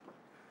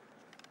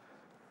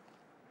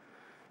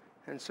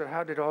And so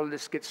how did all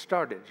this get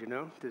started,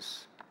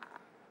 this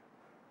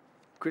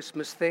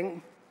Christmas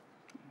thing?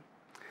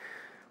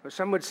 Well,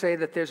 some would say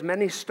that there's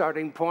many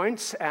starting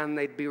points, and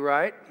they'd be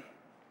right.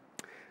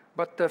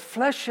 But the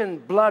flesh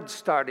and blood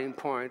starting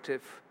point,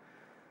 if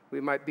we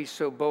might be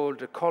so bold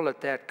to call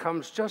it that,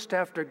 comes just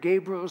after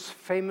Gabriel's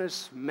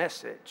famous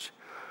message.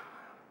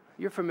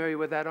 You're familiar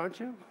with that,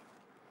 aren't you?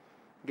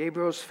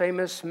 Gabriel's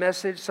famous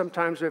message,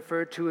 sometimes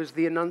referred to as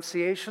the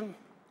Annunciation,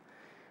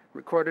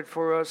 recorded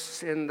for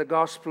us in the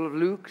Gospel of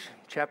Luke,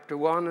 chapter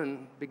 1,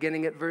 and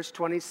beginning at verse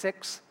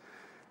 26.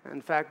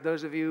 In fact,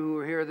 those of you who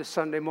are here this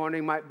Sunday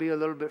morning might be a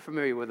little bit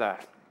familiar with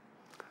that,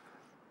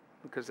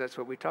 because that's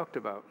what we talked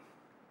about.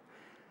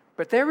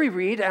 But there we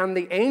read, and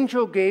the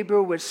angel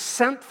Gabriel was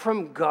sent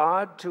from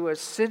God to a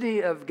city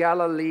of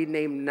Galilee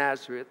named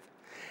Nazareth.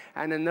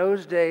 And in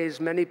those days,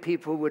 many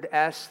people would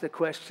ask the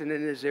question,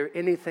 and is there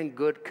anything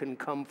good can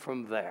come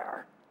from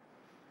there?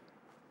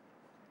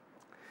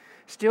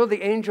 Still,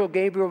 the angel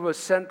Gabriel was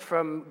sent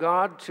from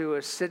God to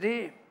a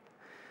city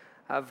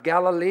of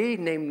Galilee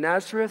named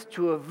Nazareth,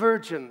 to a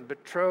virgin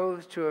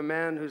betrothed to a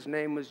man whose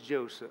name was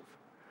Joseph,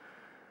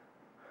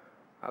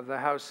 of the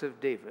house of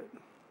David.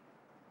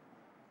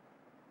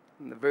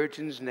 And the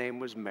virgin's name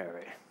was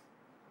Mary,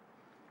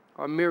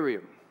 or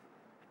Miriam,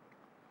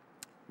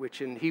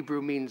 which in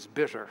Hebrew means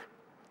bitter.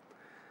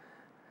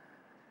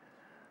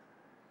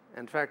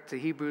 In fact, the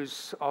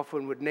Hebrews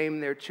often would name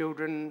their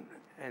children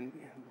and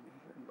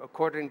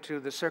according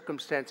to the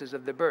circumstances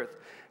of the birth.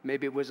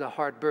 Maybe it was a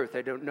hard birth,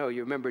 I don't know.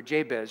 You remember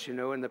Jabez,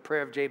 in the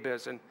prayer of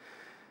Jabez, and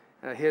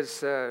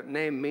his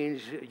name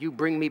means, you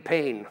bring me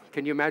pain.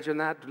 Can you imagine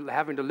that,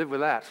 having to live with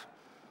that?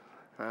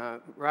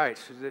 Right,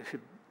 the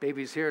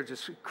babies here,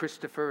 just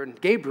Christopher and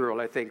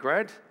Gabriel, I think,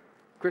 right?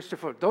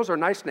 Christopher, those are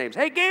nice names.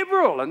 Hey,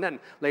 Gabriel! And then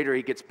later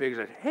he gets big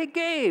and says, hey,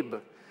 Gabe!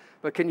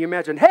 But can you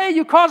imagine, hey,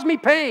 you caused me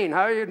pain.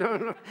 How are you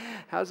doing?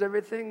 How's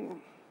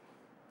everything?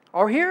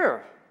 Or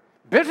here,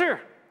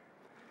 bitter.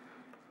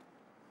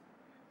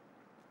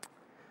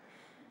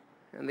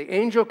 And the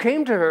angel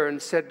came to her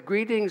and said,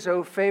 greetings,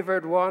 O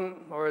favored one,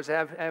 or as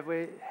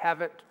we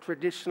have it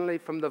traditionally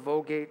from the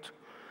Vulgate,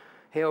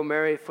 Hail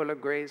Mary, full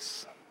of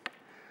grace,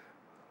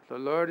 the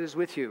Lord is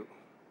with you.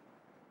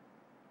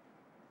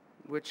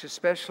 Which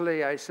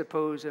especially, I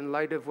suppose, in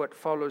light of what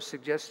follows,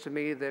 suggests to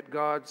me that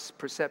God's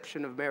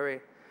perception of Mary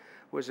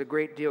was a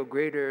great deal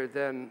greater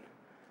than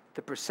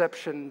the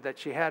perception that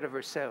she had of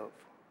herself.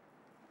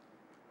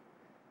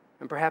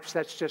 And perhaps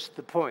that's just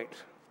the point,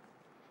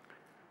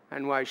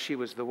 and why she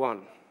was the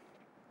one.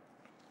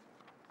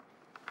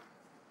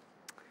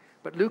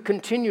 But Luke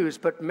continues,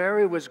 but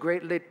Mary was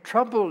greatly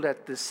troubled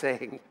at this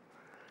saying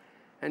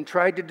and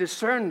tried to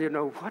discern,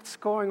 what's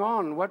going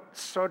on? What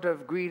sort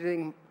of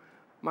greeting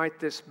might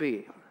this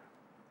be?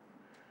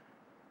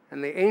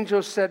 And the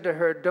angel said to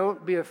her,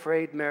 don't be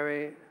afraid,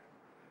 Mary,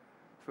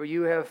 for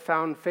you have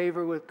found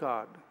favor with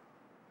God.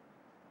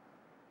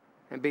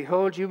 And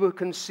behold, you will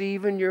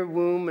conceive in your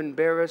womb and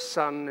bear a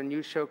son, and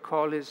you shall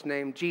call his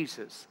name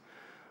Jesus,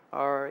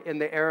 or in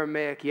the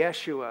Aramaic,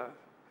 Yeshua,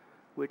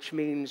 which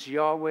means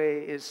Yahweh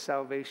is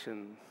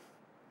salvation.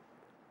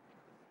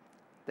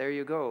 There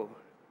you go.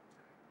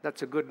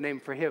 That's a good name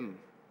for him,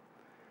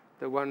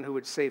 the one who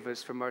would save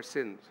us from our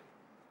sins.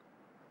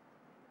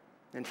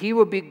 And he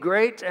will be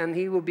great, and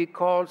he will be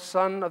called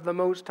Son of the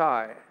Most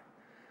High.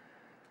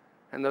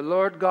 And the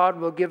Lord God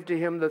will give to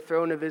him the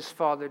throne of his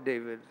father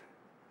David.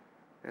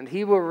 And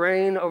he will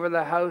reign over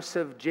the house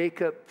of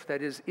Jacob,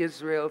 that is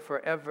Israel,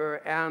 forever,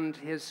 and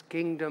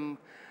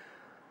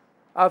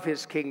of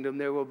his kingdom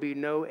there will be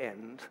no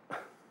end.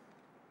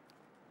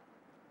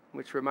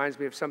 Which reminds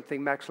me of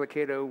something Max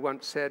Lucado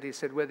once said. He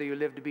said, whether you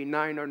live to be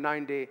 9 or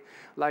 90,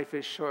 life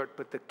is short,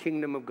 but the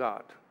kingdom of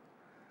God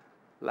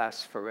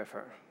lasts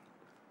forever.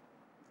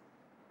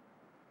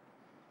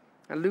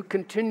 And Luke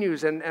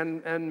continues,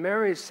 and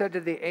Mary said to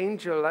the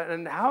angel,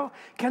 and how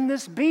can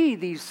this be,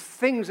 these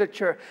things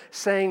that you're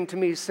saying to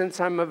me, since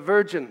I'm a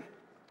virgin?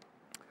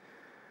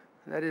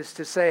 That is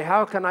to say,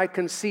 how can I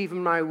conceive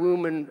in my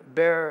womb and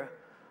bear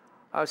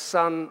a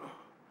son,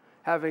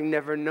 having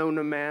never known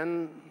a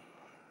man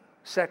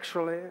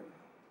sexually?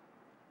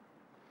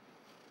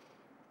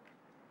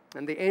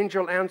 And the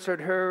angel answered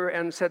her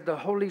and said, the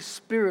Holy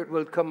Spirit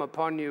will come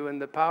upon you,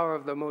 and the power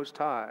of the Most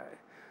High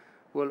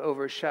will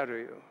overshadow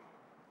you.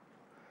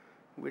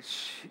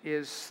 Which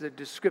is the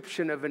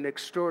description of an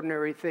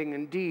extraordinary thing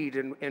indeed,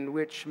 in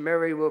which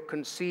Mary will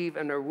conceive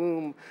in her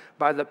womb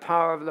by the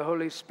power of the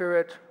Holy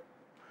Spirit,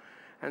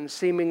 and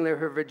seemingly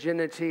her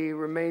virginity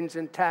remains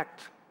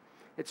intact.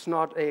 It's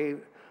not a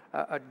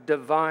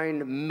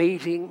divine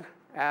mating,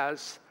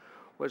 as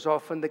was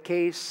often the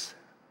case,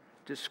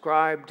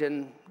 described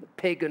in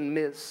pagan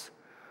myths.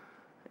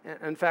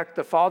 In fact,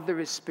 the Father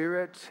is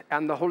Spirit,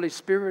 and the Holy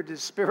Spirit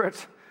is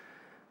Spirit.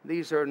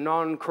 These are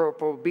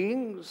non-corporeal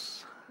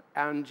beings,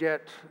 and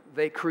yet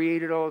they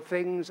created all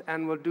things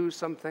and will do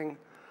something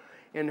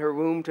in her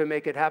womb to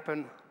make it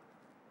happen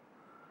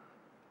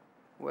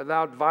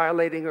without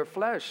violating her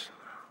flesh.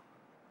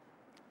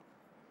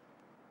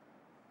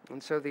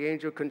 And so the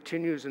angel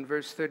continues in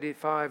verse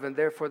 35, and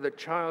therefore the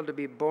child to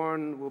be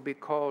born will be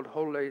called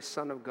Holy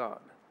Son of God.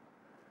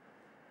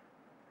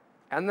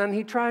 And then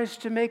he tries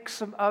to make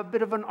a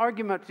bit of an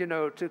argument,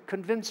 to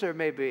convince her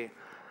maybe.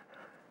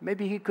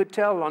 Maybe he could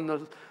tell on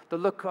the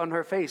look on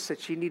her face that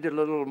she needed a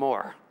little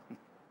more.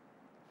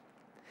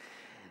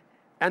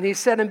 And he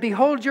said, and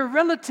behold, your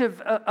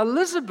relative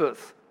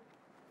Elizabeth,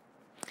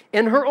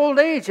 in her old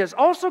age, has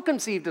also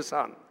conceived a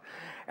son.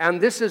 And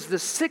this is the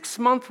 6th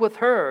month with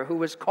her,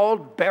 who is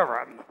called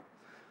barren.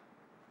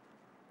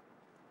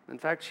 In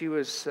fact, she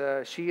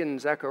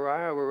and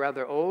Zechariah were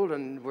rather old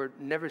and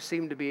never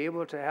seemed to be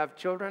able to have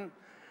children.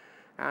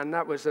 And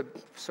that was a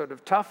sort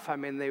of tough. I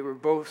mean, they were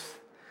both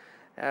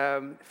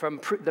from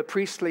the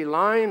priestly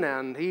line,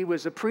 and he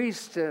was a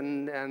priest,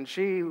 and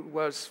she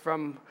was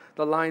from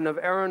the line of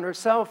Aaron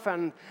herself.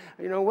 And,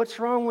 what's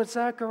wrong with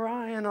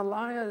Zechariah and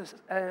Elias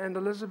and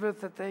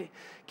Elizabeth that they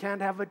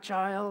can't have a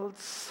child?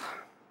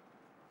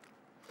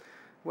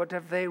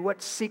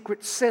 What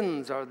secret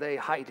sins are they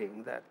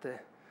hiding that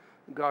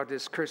God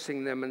is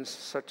cursing them in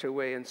such a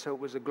way? And so it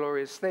was a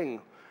glorious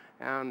thing.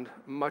 And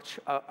much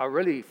a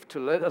relief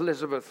to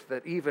Elizabeth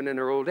that even in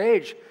her old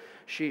age,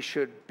 she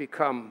should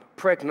become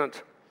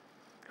pregnant,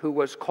 who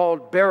was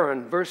called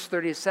barren. Verse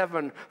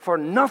 37, for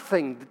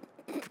nothing,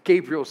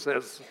 Gabriel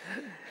says,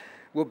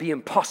 will be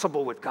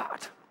impossible with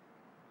God.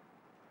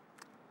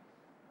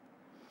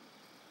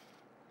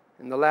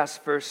 In the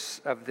last verse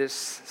of this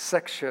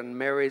section,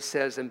 Mary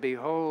says, and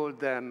behold,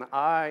 then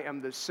I am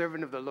the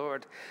servant of the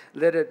Lord.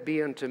 Let it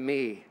be unto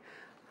me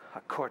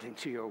according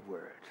to your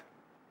word.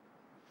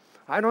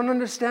 I don't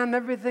understand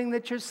everything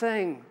that you're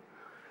saying,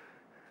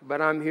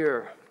 but I'm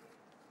here,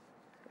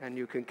 and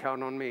you can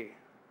count on me.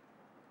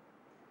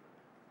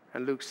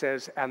 And Luke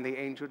says, and the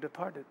angel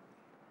departed.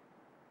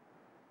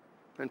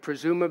 And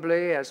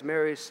presumably, as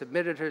Mary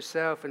submitted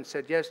herself and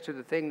said yes to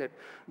the thing that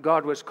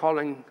God was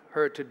calling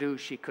her to do,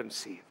 she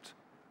conceived.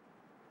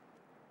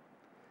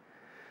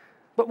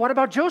 But what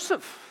about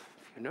Joseph?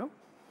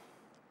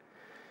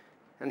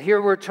 And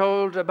here we're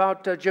told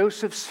about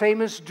Joseph's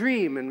famous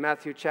dream in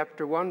Matthew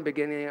chapter 1,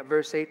 beginning at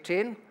verse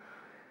 18,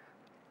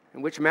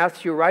 in which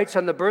Matthew writes,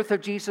 and the birth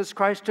of Jesus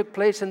Christ took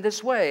place in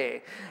this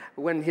way.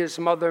 When his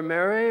mother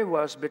Mary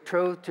was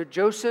betrothed to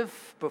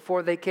Joseph,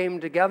 before they came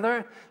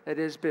together, that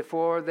is,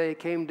 before they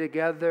came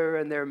together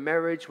and their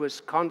marriage was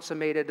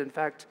consummated, in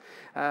fact,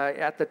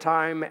 at the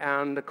time,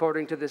 and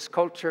according to this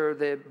culture,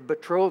 the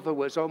betrothal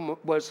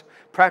was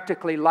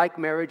practically like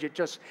marriage. It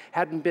just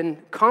hadn't been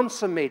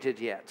consummated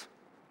yet.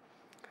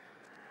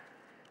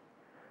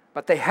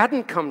 But they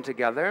hadn't come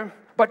together,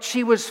 but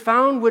she was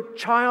found with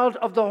child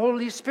of the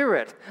Holy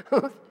Spirit.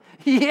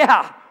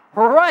 Yeah,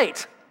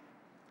 right.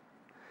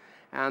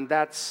 And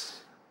that's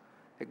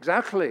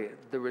exactly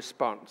the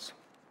response.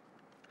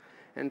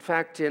 In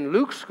fact, in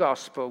Luke's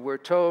gospel, we're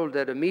told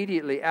that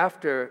immediately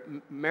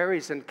after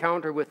Mary's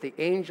encounter with the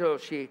angel,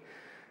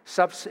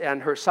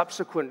 and her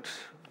subsequent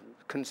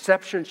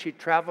conception, she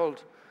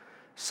traveled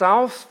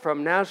south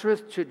from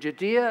Nazareth to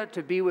Judea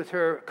to be with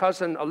her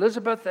cousin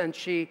Elizabeth, and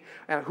she,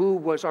 who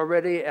was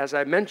already, as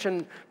I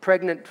mentioned,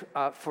 pregnant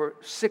for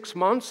 6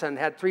 months and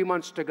had 3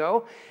 months to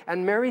go.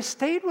 And Mary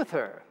stayed with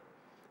her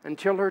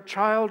until her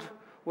child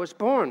was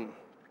born.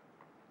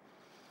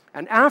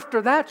 And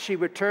after that, she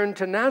returned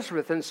to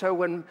Nazareth. And so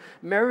when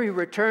Mary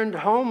returned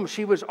home,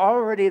 she was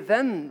already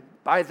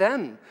by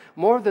then,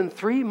 more than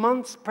 3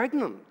 months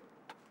pregnant.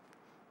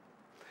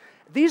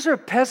 These are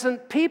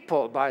peasant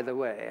people, by the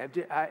way.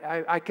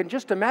 I can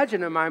just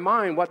imagine in my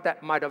mind what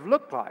that might have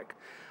looked like.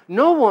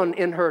 No one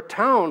in her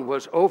town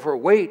was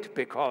overweight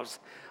because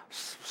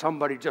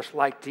somebody just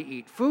liked to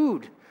eat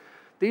food.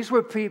 These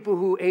were people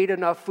who ate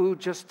enough food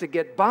just to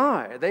get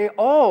by. They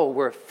all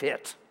were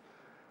fit.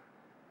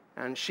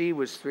 And she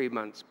was 3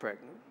 months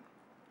pregnant.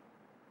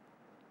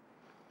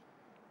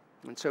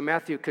 And so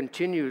Matthew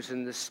continues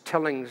in this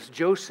telling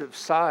Joseph's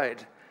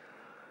side.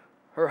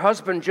 Her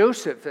husband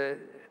Joseph,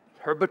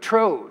 her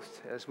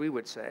betrothed, as we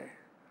would say,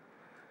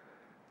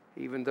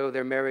 even though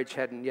their marriage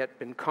hadn't yet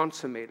been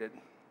consummated.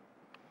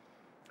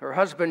 Her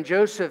husband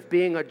Joseph,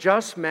 being a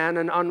just man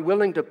and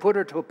unwilling to put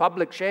her to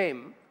public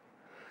shame,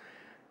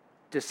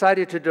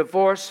 decided to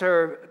divorce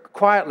her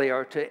quietly,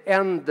 or to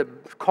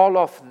call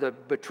off the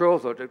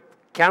betrothal, to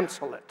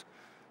cancel it,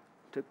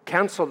 to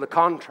cancel the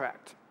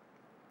contract.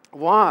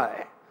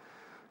 Why?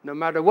 No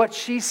matter what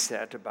she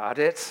said about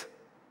it,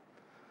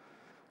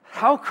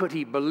 how could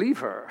he believe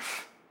her?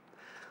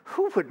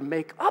 Who would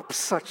make up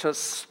such a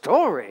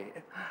story?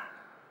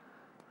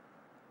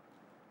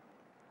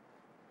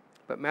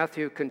 But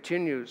Matthew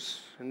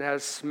continues, and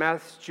as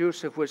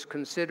Joseph was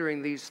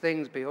considering these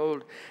things,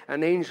 behold,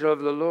 an angel of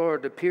the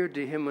Lord appeared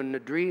to him in a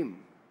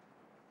dream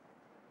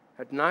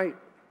at night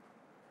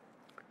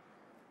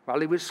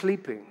while he was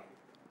sleeping.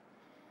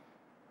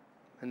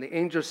 And the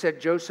angel said,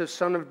 Joseph,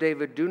 son of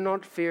David, do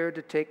not fear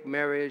to take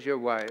Mary as your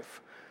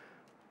wife,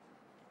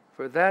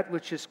 for that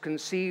which is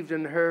conceived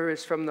in her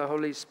is from the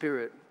Holy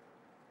Spirit.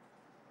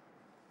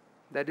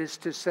 That is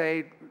to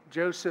say,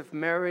 Joseph,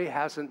 Mary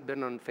hasn't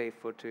been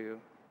unfaithful to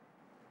you.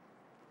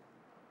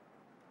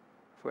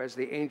 For as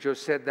the angel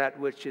said, that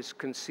which is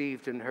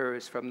conceived in her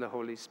is from the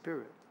Holy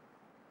Spirit.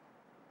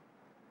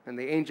 And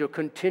the angel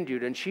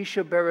continued, and she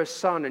shall bear a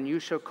son, and you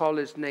shall call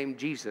his name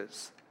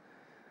Jesus,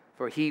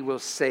 for he will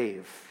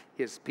save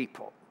his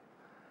people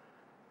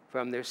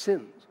from their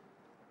sins.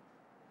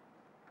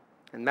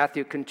 And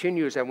Matthew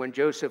continues, and when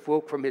Joseph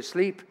woke from his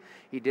sleep,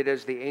 he did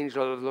as the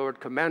angel of the Lord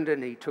commanded,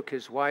 and he took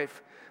his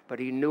wife, but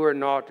he knew her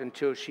not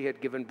until she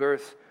had given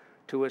birth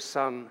to a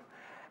son,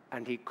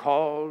 and he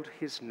called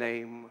his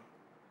name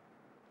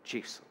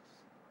Jesus.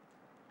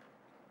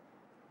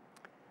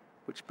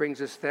 Which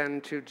brings us then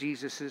to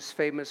Jesus'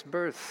 famous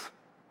birth.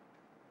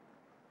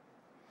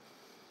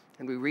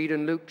 And we read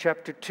in Luke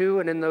chapter 2,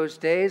 and in those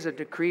days a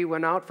decree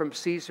went out from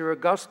Caesar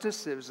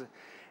Augustus. It was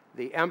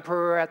the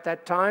emperor at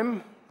that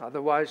time,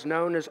 otherwise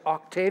known as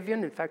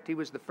Octavian. In fact, he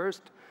was the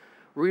first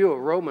real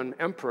Roman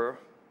emperor.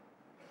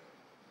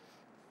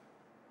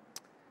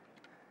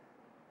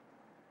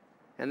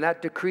 And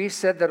that decree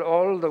said that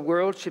all the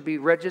world should be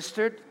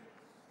registered.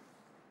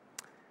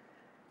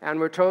 And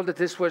we're told that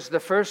this was the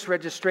first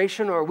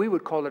registration, or we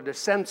would call it a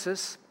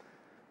census,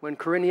 when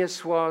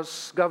Quirinius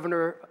was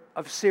governor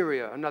of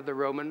Syria, another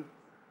Roman,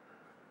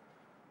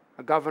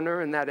 a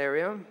governor in that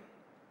area.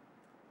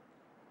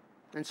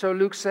 And so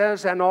Luke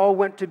says, and all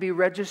went to be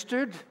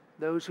registered,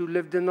 those who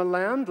lived in the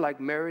land, like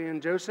Mary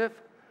and Joseph,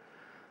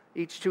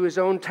 each to his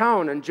own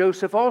town. And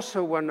Joseph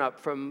also went up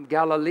from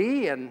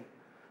Galilee and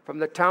from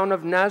the town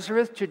of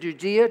Nazareth to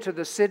Judea to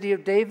the city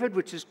of David,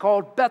 which is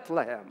called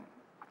Bethlehem,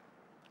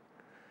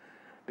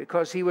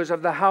 because he was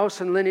of the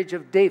house and lineage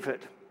of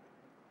David.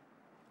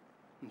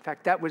 In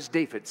fact, that was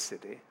David's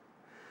city.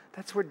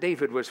 That's where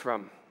David was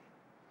from,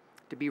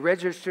 to be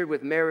registered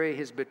with Mary,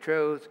 his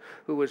betrothed,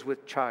 who was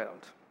with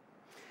child.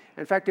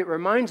 In fact, it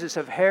reminds us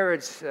of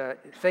Herod's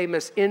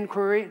famous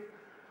inquiry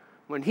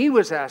when he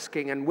was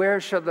asking, and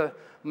where shall the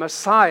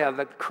Messiah,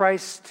 the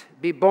Christ,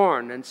 be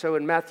born? And so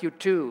in Matthew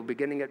 2,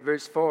 beginning at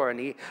verse 4, and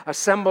he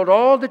assembled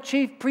all the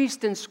chief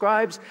priests and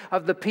scribes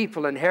of the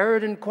people, and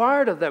Herod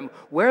inquired of them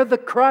where the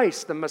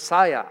Christ, the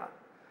Messiah,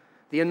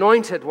 the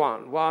anointed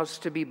one, was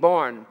to be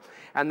born.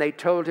 And they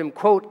told him,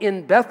 quote,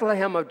 in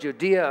Bethlehem of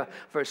Judea,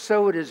 for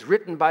so it is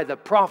written by the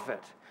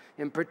prophet,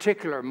 in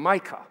particular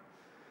Micah,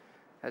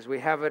 as we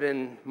have it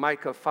in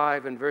Micah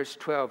 5 and verse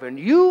 12. And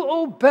you,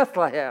 O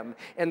Bethlehem,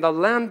 in the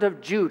land of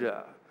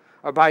Judah,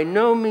 are by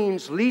no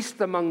means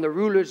least among the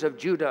rulers of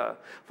Judah,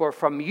 for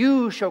from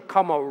you shall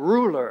come a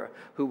ruler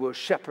who will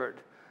shepherd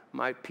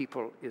my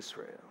people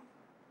Israel.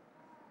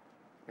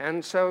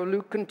 And so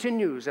Luke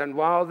continues, and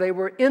while they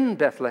were in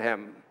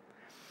Bethlehem,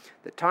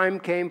 the time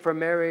came for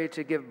Mary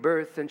to give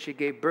birth, and she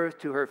gave birth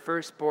to her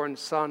firstborn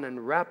son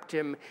and wrapped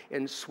him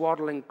in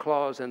swaddling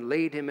cloths and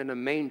laid him in a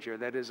manger,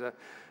 that is a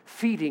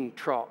feeding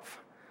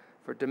trough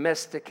for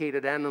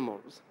domesticated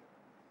animals,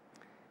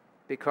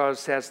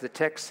 because, as the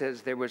text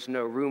says, there was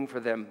no room for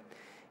them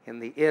in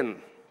the inn.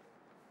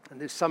 And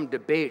there's some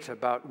debate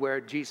about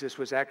where Jesus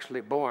was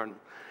actually born.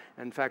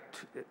 In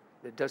fact,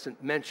 it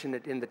doesn't mention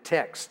it in the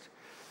text,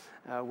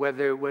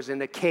 whether it was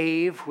in a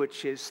cave,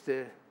 which is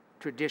the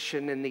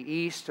tradition in the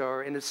East,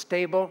 or in a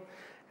stable,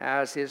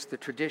 as is the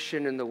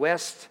tradition in the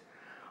West,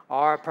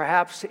 or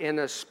perhaps in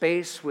a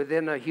space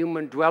within a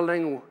human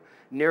dwelling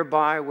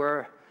nearby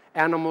where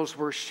animals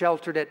were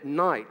sheltered at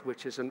night,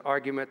 which is an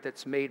argument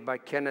that's made by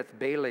Kenneth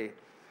Bailey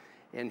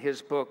in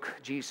his book,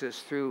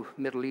 Jesus Through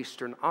Middle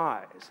Eastern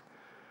Eyes.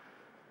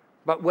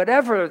 But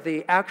whatever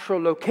the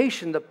actual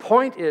location, the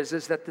point is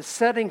that the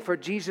setting for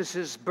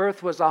Jesus'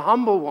 birth was a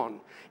humble one.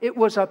 It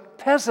was a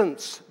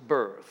peasant's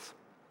birth,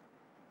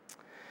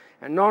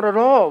 and not at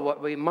all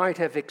what we might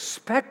have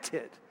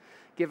expected,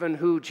 given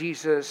who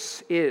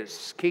Jesus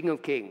is, King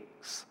of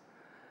Kings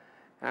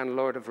and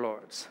Lord of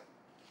Lords.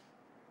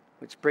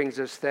 Which brings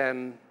us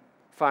then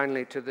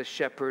finally to the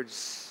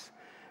shepherd's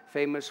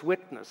famous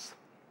witness.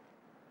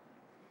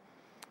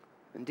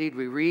 Indeed,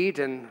 we read,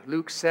 and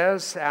Luke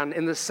says, and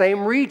in the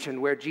same region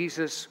where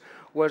Jesus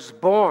was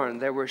born,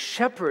 there were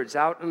shepherds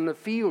out in the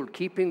field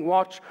keeping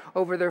watch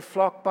over their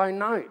flock by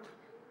night.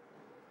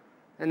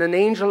 And an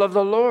angel of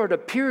the Lord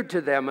appeared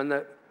to them, and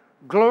the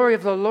glory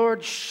of the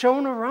Lord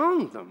shone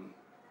around them.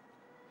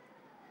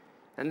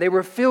 And they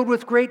were filled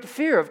with great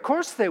fear. Of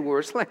course they were.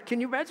 It's like,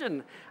 can you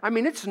imagine? I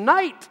mean, it's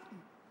night.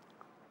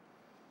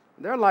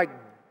 They're like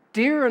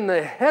deer in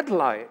the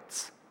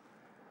headlights.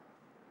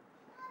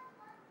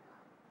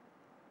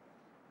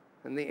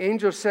 And the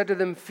angel said to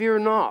them, fear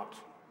not,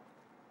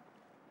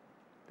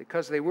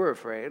 because they were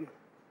afraid.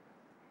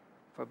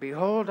 For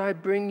behold, I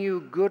bring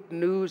you good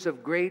news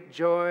of great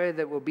joy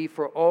that will be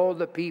for all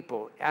the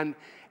people, and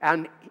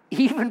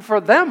even for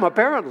them,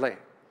 apparently.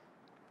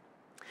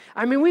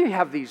 I mean, we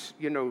have these,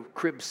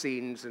 crib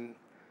scenes and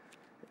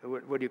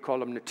what do you call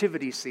them,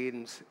 nativity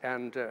scenes,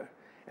 and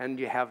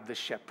you have the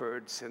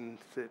shepherds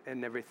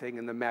and everything,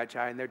 and the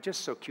magi, and they're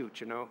just so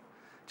cute,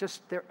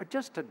 they're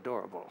just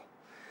adorable,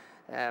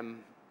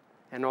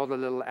 and all the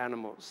little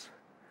animals.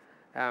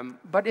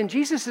 But in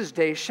Jesus'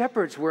 day,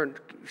 shepherds weren't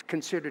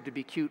considered to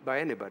be cute by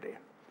anybody.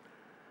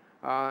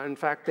 In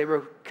fact, they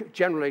were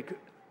generally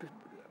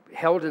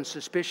held in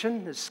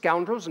suspicion as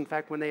scoundrels. In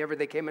fact, whenever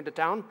they came into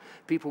town,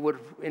 people would,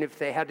 and if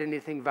they had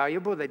anything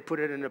valuable, they'd put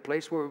it in a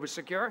place where it was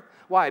secure.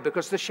 Why?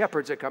 Because the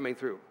shepherds are coming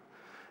through.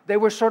 They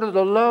were sort of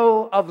the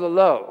low of the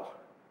low.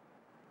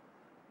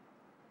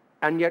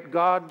 And yet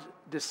God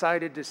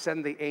decided to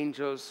send the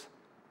angels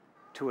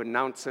to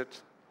announce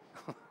it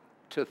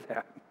to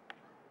them.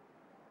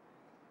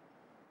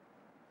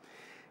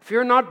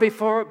 Fear not,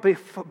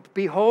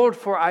 behold,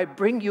 for I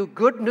bring you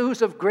good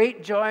news of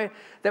great joy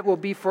that will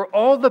be for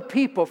all the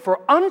people.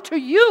 For unto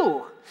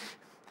you,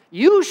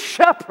 you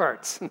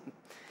shepherds,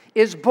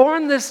 is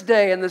born this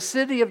day in the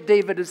city of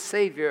David a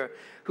Savior,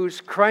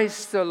 who's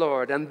Christ the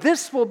Lord. And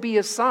this will be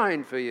a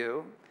sign for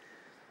you.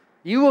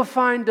 You will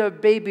find a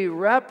baby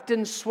wrapped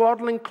in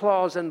swaddling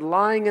cloths and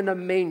lying in a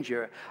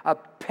manger, a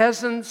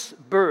peasant's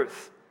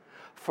birth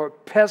for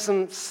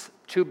peasants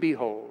to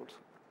behold.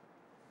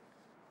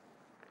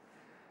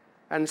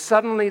 And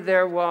suddenly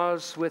there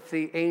was with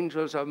the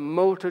angels a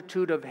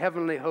multitude of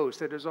heavenly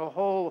hosts. It is a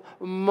whole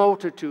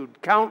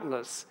multitude,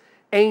 countless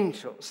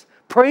angels,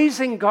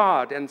 praising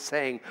God and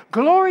saying,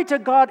 "Glory to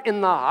God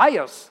in the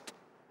highest,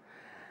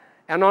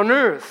 and on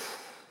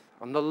earth,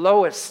 on the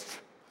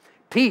lowest,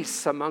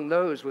 peace among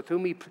those with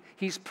whom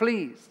he's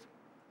pleased."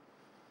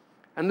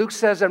 And Luke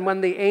says, and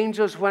when the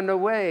angels went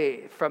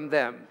away from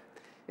them,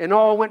 and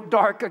all went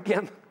dark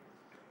again,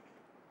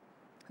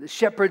 the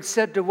shepherds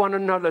said to one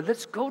another,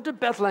 "Let's go to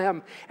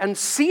Bethlehem and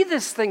see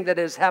this thing that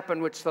has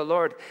happened, which the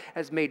Lord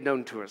has made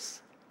known to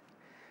us."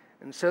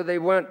 And so they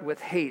went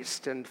with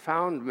haste and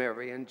found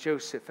Mary and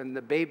Joseph and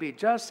the baby,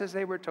 just as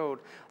they were told,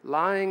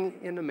 lying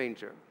in a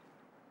manger.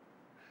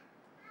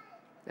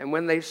 And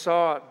when they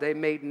saw it, they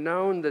made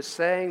known the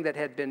saying that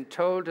had been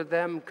told to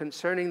them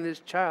concerning this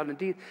child.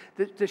 Indeed,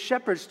 the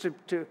shepherds,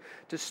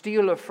 to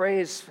steal a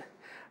phrase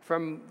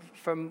from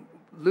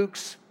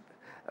Luke's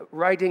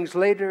writings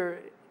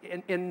later,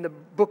 in the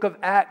book of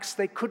Acts,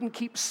 they couldn't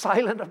keep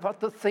silent about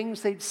the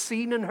things they'd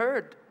seen and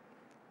heard.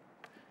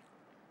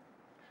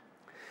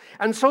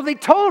 And so they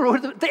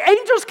told, the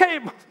angels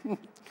came.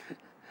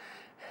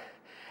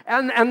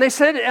 and they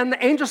said, and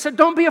the angel said,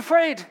 "Don't be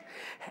afraid."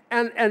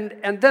 And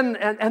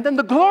then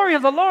the glory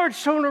of the Lord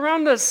shone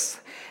around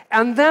us.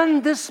 And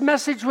then this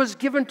message was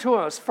given to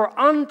us. For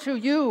unto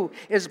you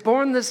is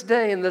born this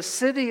day in the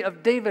city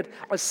of David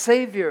a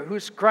Savior,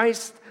 who's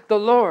Christ the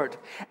Lord.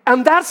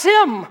 And that's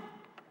him.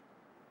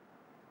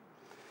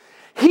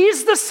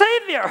 He's the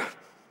Savior.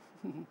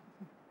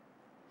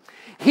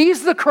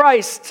 He's the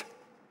Christ.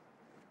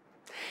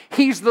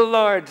 He's the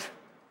Lord.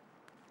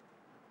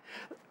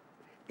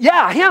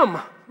 Yeah, him.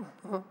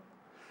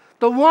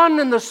 The one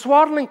in the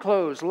swaddling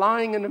clothes,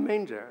 lying in a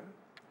manger.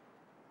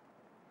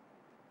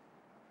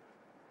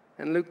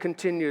 And Luke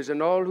continues,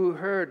 and all who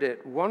heard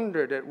it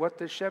wondered at what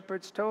the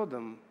shepherds told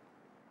them.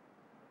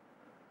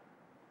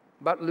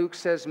 But Luke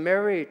says,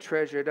 Mary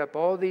treasured up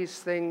all these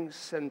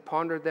things and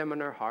pondered them in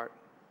her heart.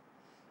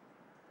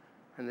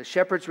 And the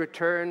shepherds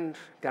returned.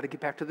 Got to get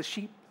back to the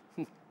sheep.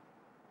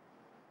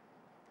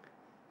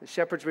 The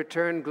shepherds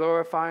returned,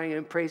 glorifying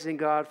and praising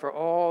God for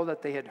all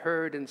that they had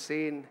heard and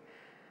seen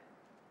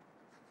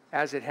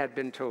as it had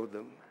been told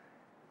them.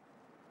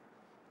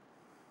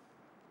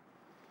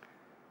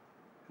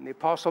 And the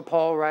Apostle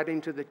Paul,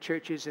 writing to the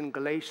churches in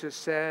Galatia,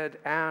 said,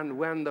 "And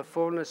when the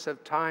fullness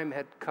of time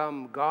had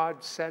come,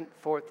 God sent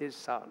forth his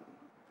Son,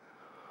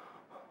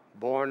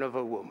 born of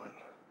a woman."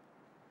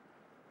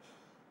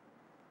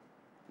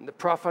 And the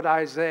prophet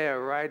Isaiah,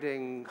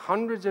 writing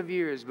hundreds of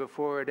years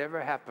before it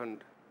ever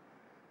happened,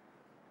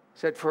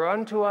 said, "For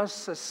unto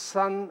us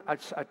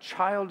a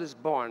child is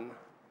born,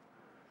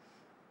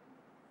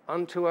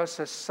 unto us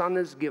a son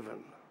is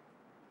given,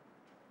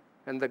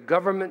 and the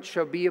government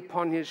shall be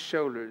upon his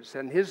shoulders,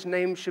 and his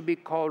name shall be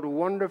called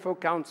Wonderful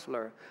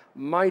Counselor,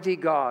 Mighty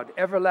God,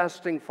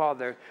 Everlasting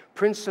Father,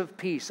 Prince of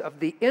Peace. Of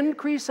the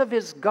increase of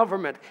his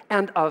government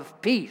and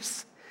of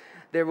peace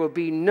there will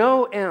be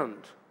no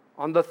end,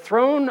 on the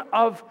throne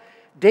of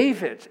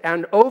David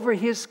and over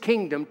his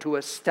kingdom, to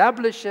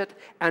establish it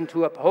and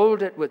to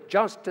uphold it with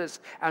justice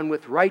and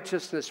with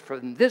righteousness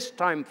from this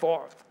time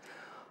forth,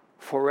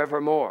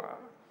 forevermore."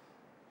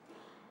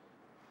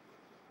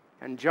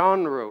 And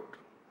John wrote,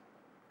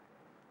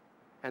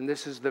 and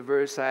this is the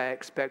verse I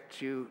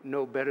expect you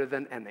know better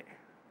than any.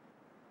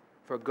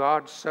 "For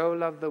God so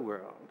loved the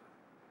world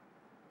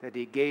that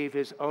he gave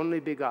his only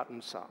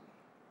begotten Son,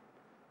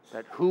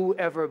 that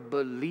whoever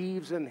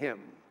believes in him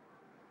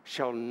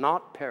shall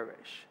not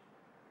perish,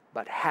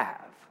 but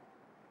have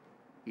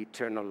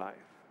eternal life."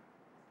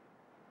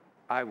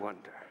 I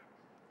wonder,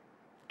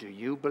 do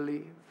you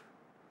believe?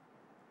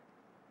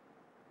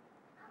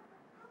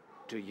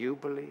 Do you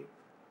believe?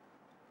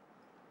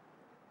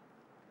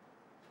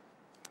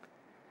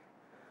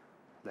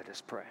 Let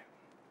us pray.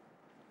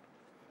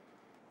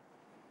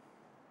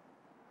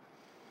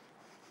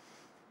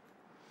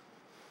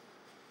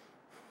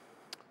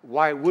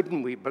 Why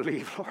wouldn't we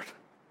believe, Lord?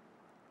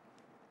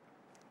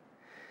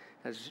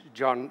 As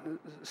John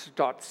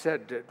Stott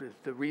said,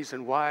 the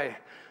reason why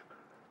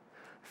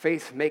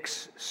faith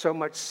makes so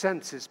much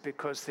sense is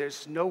because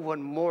there's no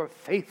one more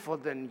faithful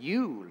than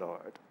you,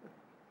 Lord.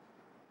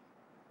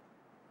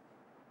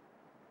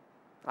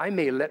 I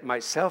may let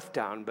myself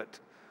down, but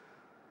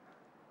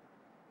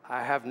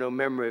I have no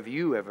memory of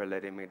you ever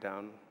letting me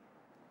down.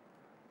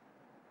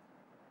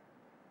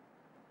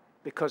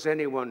 Because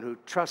anyone who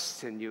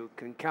trusts in you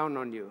can count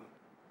on you.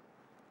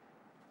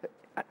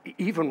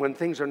 Even when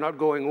things are not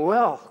going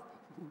well,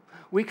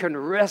 we can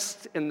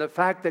rest in the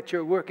fact that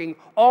you're working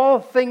all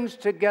things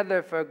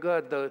together for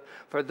good,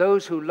 for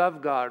those who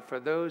love God, for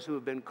those who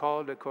have been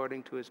called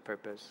according to his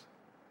purpose.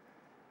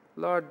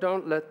 Lord,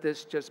 don't let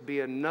this just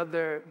be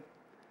another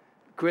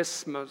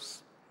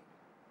Christmas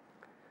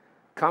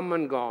come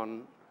and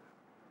gone,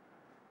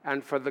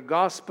 and for the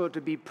gospel to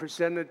be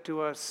presented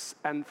to us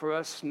and for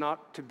us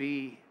not to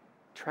be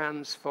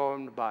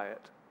transformed by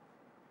it.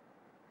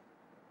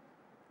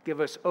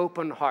 Give us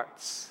open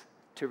hearts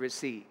to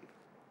receive,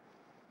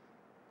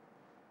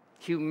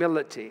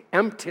 humility,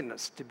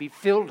 emptiness to be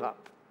filled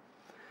up,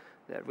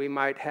 that we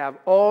might have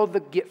all the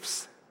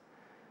gifts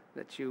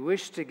that you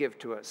wish to give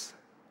to us,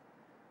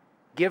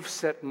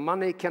 gifts that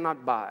money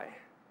cannot buy,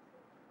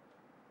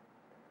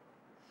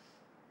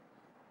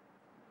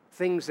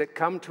 things that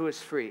come to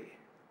us free,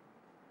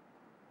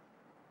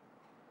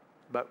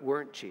 but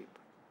weren't cheap,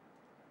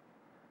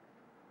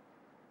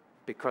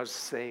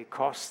 because they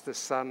cost the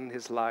Son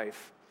his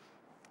life,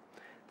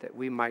 that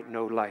we might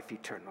know life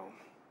eternal.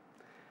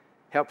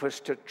 Help us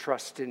to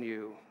trust in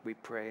you, we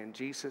pray in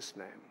Jesus'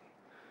 name.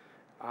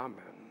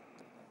 Amen.